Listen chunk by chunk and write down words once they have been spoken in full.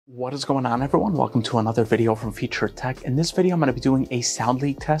What is going on, everyone? Welcome to another video from Featured Tech. In this video, I'm going to be doing a sound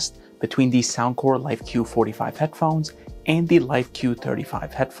leak test between the Soundcore Life Q45 headphones and the Life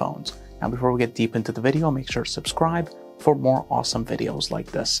Q35 headphones. Now, before we get deep into the video, make sure to subscribe for more awesome videos like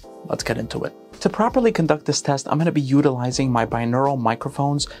this. Let's get into it. To properly conduct this test, I'm going to be utilizing my binaural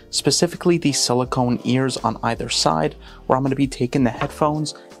microphones, specifically the silicone ears on either side, where I'm going to be taking the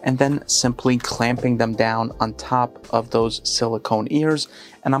headphones and then simply clamping them down on top of those silicone ears.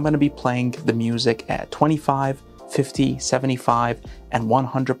 And I'm going to be playing the music at 25, 50, 75, and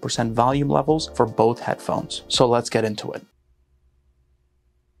 100% volume levels for both headphones. So let's get into it.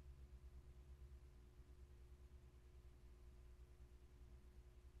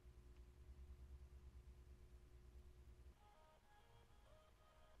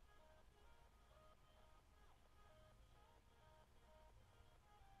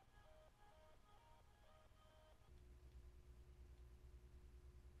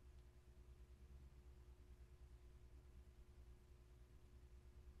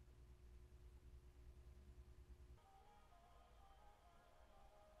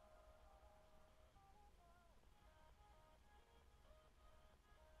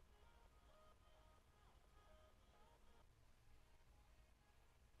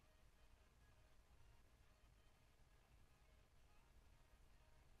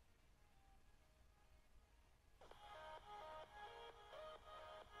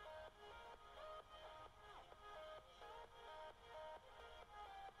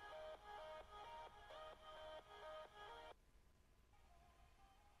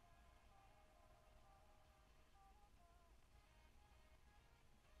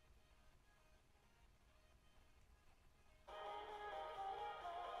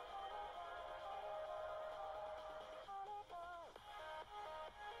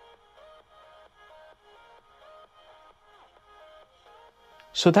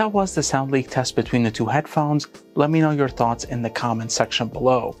 So that was the sound leak test between the two headphones. Let me know your thoughts in the comment section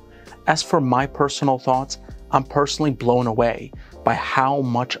below. As for my personal thoughts, I'm personally blown away by how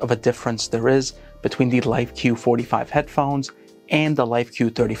much of a difference there is between the Life Q45 headphones and the Life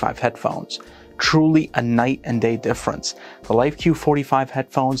Q35 headphones. Truly a night and day difference. The Life Q45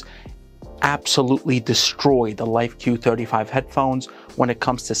 headphones absolutely destroy the Life Q35 headphones. When it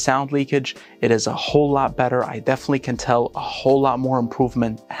comes to sound leakage, it is a whole lot better. I definitely can tell a whole lot more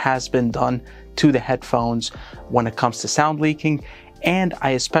improvement has been done to the headphones when it comes to sound leaking. And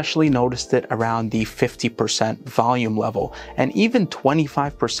I especially noticed it around the 50% volume level, and even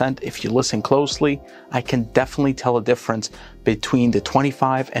 25% if you listen closely. I can definitely tell a difference between the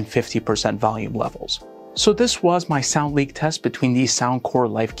 25 and 50% volume levels. So this was my sound leak test between the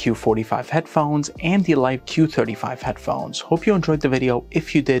Soundcore Life Q45 headphones and the Life Q35 headphones. Hope you enjoyed the video.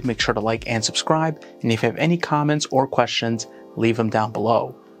 If you did, make sure to like and subscribe. And if you have any comments or questions, leave them down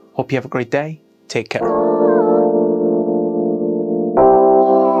below. Hope you have a great day. Take care.